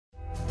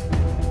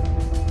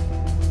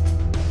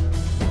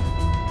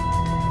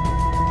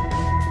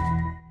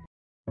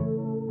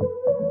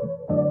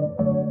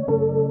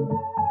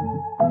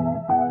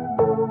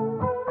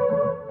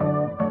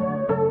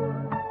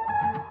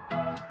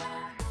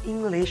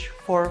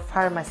English for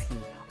Pharmacy,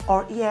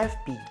 or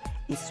EFP,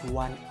 is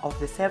one of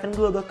the 7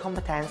 global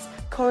competence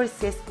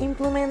courses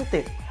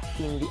implemented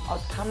in the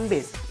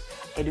Outcome-Based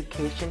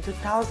Education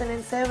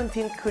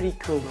 2017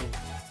 curriculum.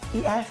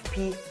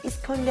 EFP is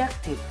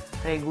conducted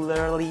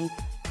regularly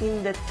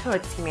in the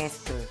 3rd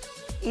semester.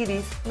 It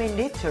is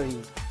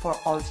mandatory for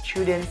all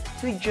students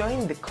to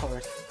join the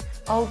course,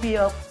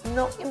 albeit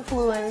no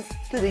influence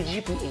to the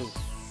GPA.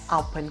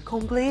 Upon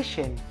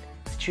completion,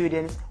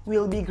 students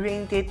will be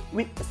granted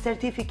with a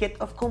certificate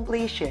of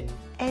completion.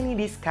 Any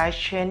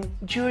discussion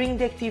during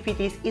the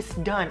activities is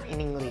done in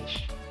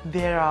English.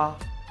 There are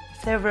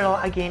several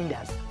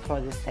agendas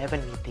for the 7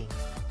 meetings.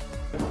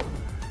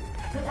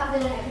 Good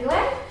afternoon,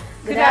 everyone.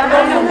 Good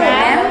afternoon,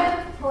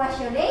 ma'am.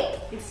 What's your name?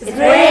 It's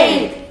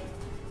great.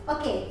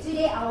 Okay,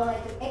 today I would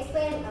like to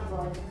explain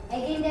about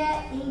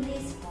agenda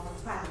English for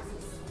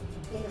Pharmacists.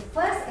 In the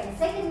first and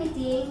second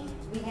meeting,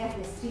 we have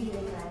the studio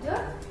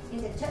literature.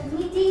 In the third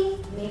meeting,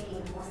 making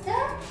a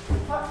poster.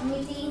 Fourth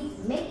meeting,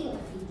 making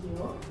a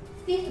video.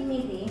 Fifth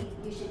meeting,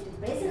 you should do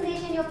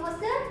presentation your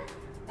poster.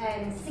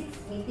 And sixth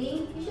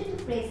meeting, you should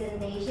do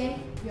presentation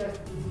your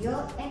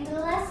video. And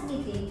the last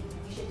meeting,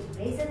 you should do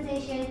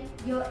presentation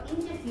your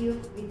interview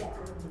with the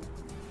alumni.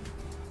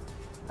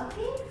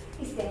 Okay,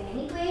 is there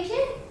any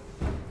question?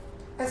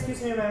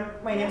 Excuse me, ma'am.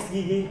 My name is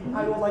Gigi.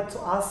 I would like to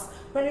ask,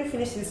 when we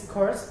finish this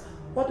course,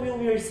 what will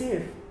we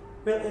receive?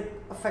 Will it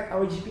affect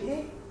our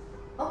GPA?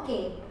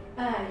 Okay,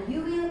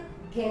 you will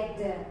get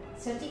the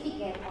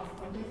certificate of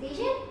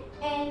completion,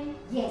 and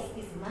yes,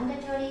 it's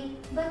mandatory,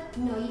 but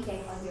no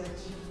effect on your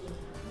GPA.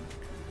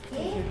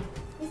 Okay,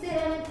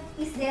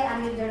 is there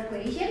another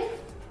question?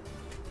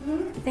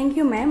 Thank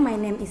you, ma'am. My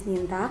name is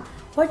Ninta.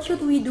 What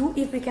should we do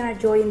if we cannot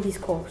join this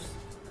course?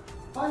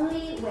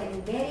 Only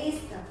when there is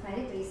a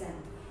valid reason,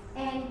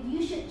 and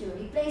you should to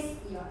replace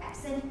your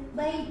absence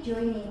by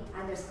joining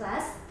others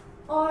class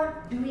or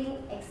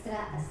doing extra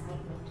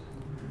assignment.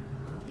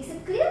 Is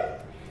it clear?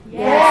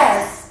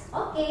 Yes.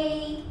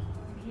 Okay.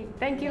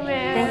 Thank you,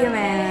 ma'am. Thank you,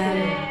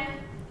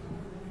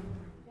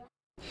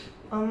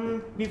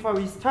 ma'am. Before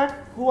we start,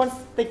 who wants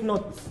to take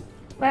notes?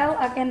 Well,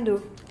 I can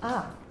do.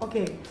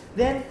 Okay.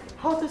 Then,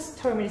 how to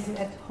store medicine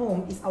at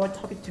home is our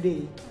topic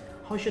today.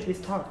 How should we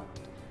start?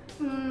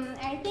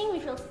 I think we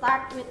should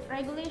start with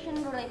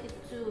regulation related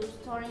to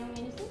storing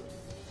medicine.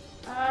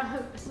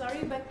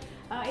 Sorry, but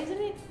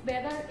isn't it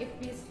better if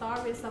we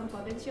start with some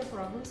potential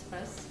problems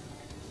first?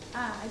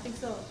 I think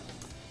so.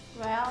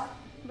 Well,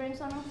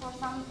 brainstorming for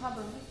some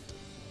problems.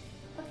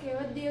 Okay,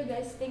 what do you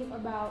guys think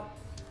about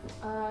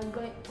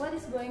what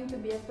is going to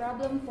be a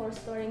problem for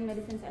storing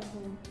medicines at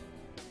home?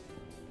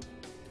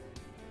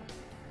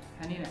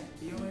 Hanina,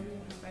 do you maybe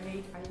have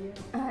any idea?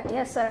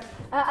 Yes, sir.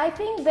 I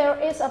think there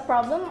is a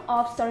problem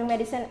of storing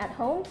medicine at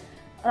home.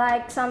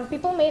 Like some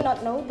people may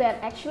not know that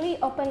actually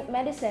open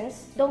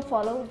medicines don't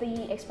follow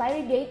the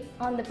expiry date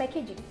on the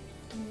packaging.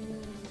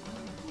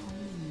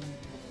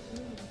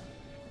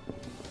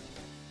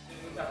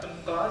 Good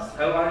afternoon, class.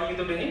 How are you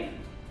today?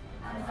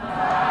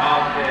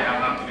 Okay,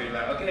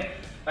 alhamdulillah. Okay,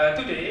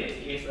 today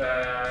is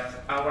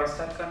our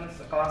second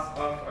class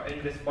of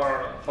English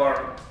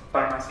for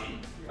pharmacy.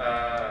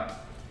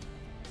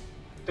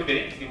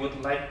 Today we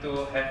would like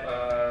to have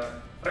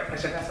a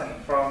presentation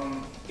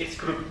from each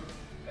group.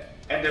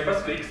 And the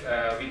first week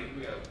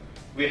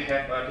we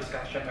have a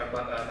discussion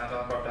about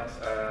natural products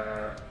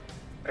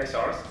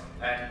resource,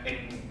 and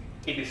in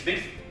this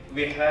week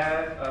we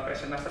have a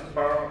presentation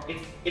for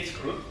each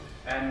group,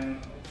 and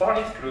for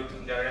each group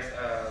there is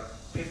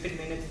 15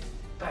 minutes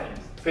time,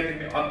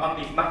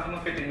 only maximum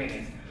 15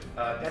 minutes,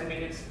 10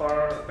 minutes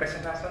for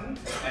presentation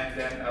and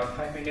then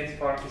 5 minutes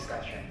for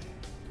discussion.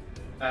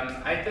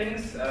 I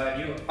think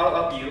all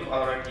of you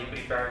already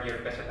prepared your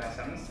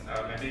presentations.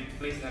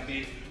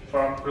 Maybe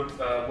from group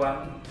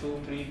 1,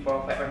 2, 3,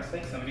 4, 5, and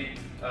 6. Maybe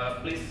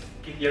please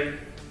give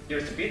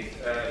your speech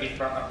in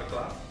front of the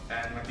class.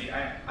 And maybe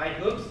I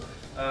hope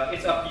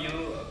it's up to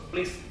you.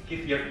 Please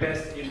give your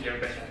best in your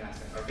presentation.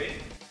 Okay.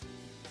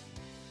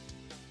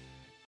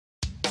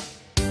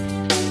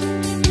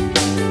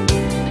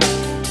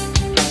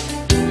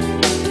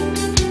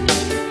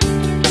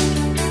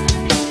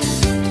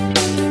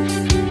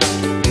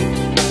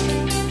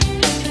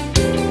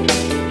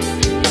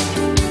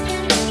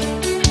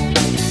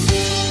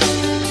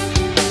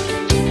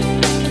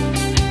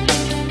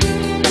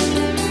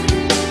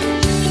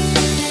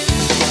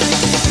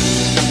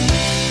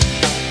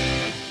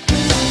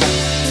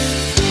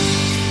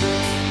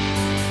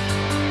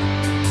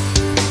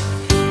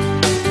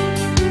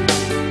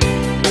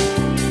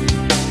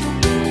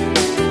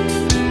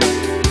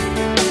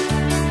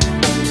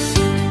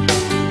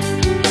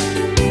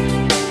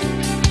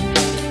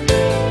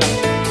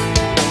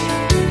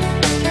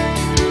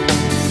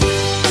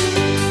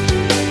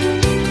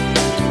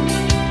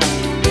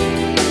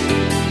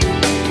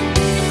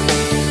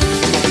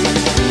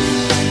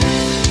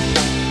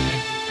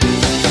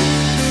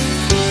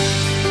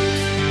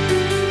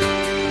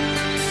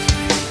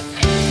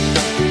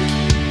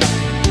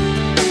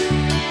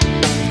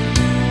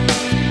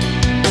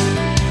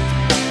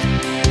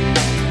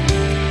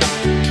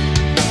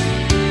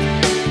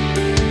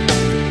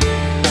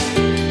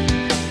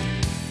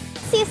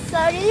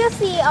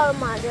 our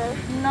mother?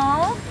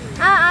 No.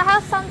 I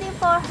have something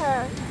for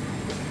her.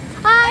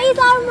 It's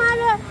our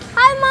mother.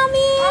 Hi,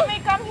 mommy. Mommy,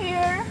 come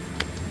here.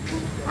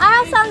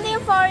 I have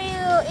something for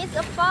you. It's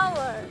a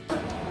flower.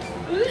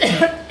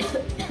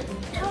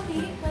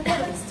 Mommy, what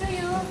happens to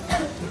you?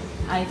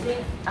 I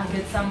think I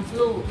get some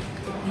flu.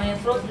 My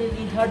throat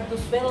really hurt to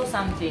swallow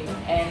something,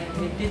 and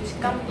it did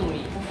come to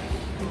me.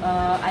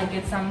 I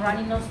get some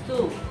runny nose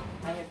too.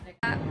 I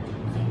have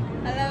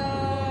Hello.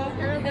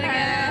 Hello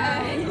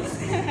guys.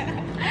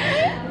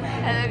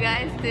 Hello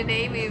guys.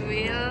 Today we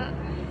will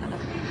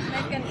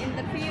make an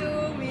interview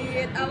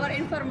with our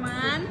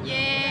informant.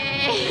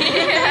 Yay!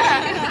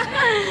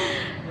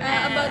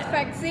 About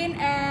vaccine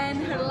and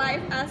her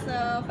life as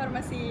a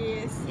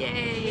pharmacist.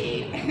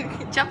 Yay!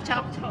 Chop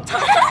chop chop.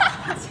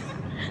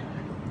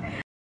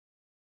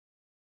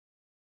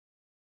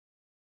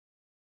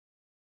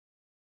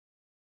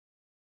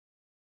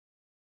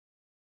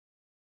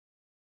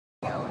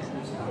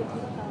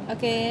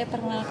 Oke,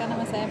 perkenalkan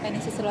nama saya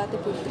Penny Susulwati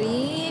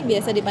Putri,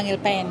 biasa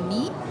dipanggil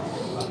Penny.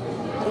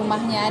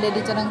 Rumahnya ada di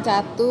Condong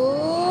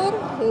Catur,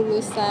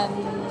 lulusan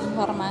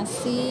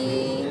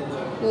farmasi,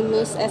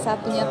 lulus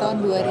S1-nya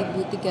tahun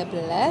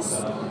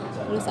 2013,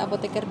 lulus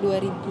apoteker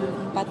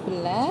 2014,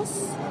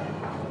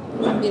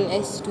 ambil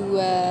S2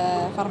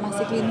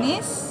 farmasi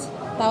klinis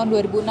tahun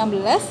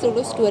 2016,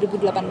 lulus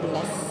 2018.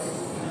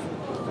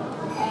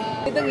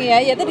 Hitung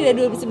ya tadi dari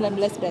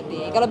 2019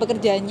 berarti. Kalau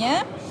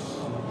bekerjanya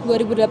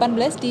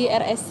 2018 di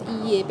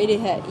RSI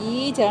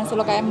PDHI Jalan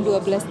Solo KM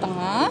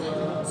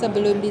 12,5.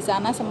 Sebelum di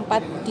sana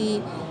sempat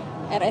di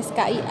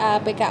RSKIA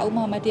PKU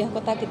Muhammadiyah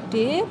Kota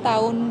Gede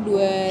tahun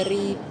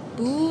 2015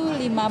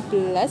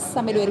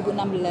 sampai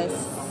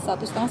 2016.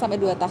 1,5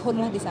 sampai 2 tahun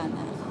lah di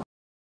sana.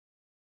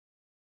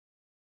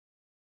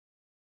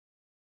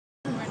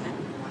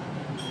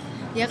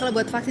 Ya kalau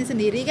buat vaksin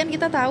sendiri kan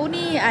kita tahu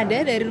nih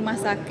ada dari rumah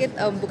sakit,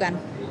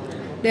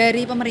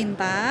 dari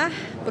pemerintah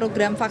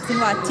program vaksin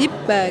wajib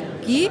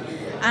bagi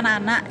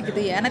anak-anak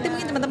gitu ya. Nanti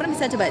mungkin teman-teman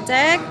bisa coba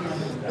cek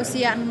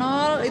usia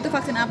 0 itu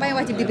vaksin apa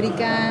yang wajib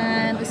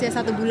diberikan, usia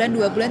 1 bulan,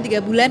 2 bulan, 3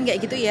 bulan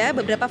kayak gitu ya.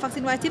 Beberapa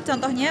vaksin wajib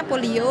contohnya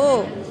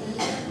polio,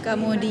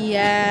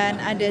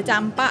 kemudian ada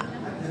campak,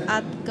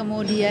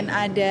 kemudian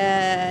ada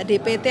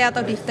DPT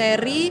atau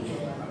difteri,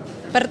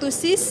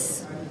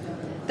 pertusis,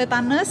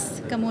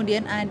 tetanus,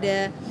 kemudian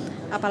ada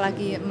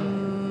apalagi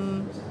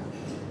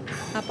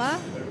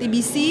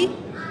TBC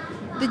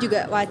itu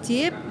juga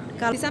wajib.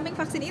 Kalau di samping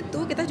vaksin itu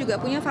kita juga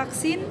punya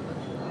vaksin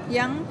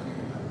yang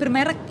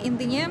bermerek,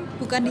 intinya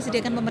bukan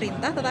disediakan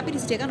pemerintah tetapi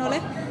disediakan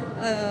oleh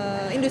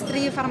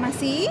industri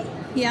farmasi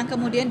yang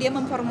kemudian dia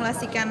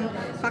memformulasikan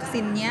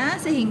vaksinnya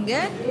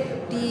sehingga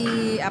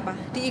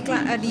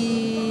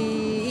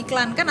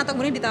diiklankan atau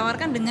kemudian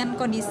ditawarkan dengan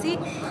kondisi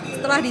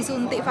setelah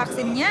disuntik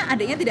vaksinnya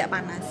adanya tidak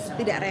panas,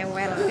 tidak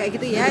rewel kayak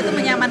gitu ya. Itu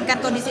menyamankan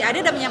kondisi ada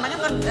dan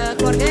menyamankan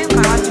keluarga yang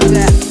merawat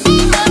juga.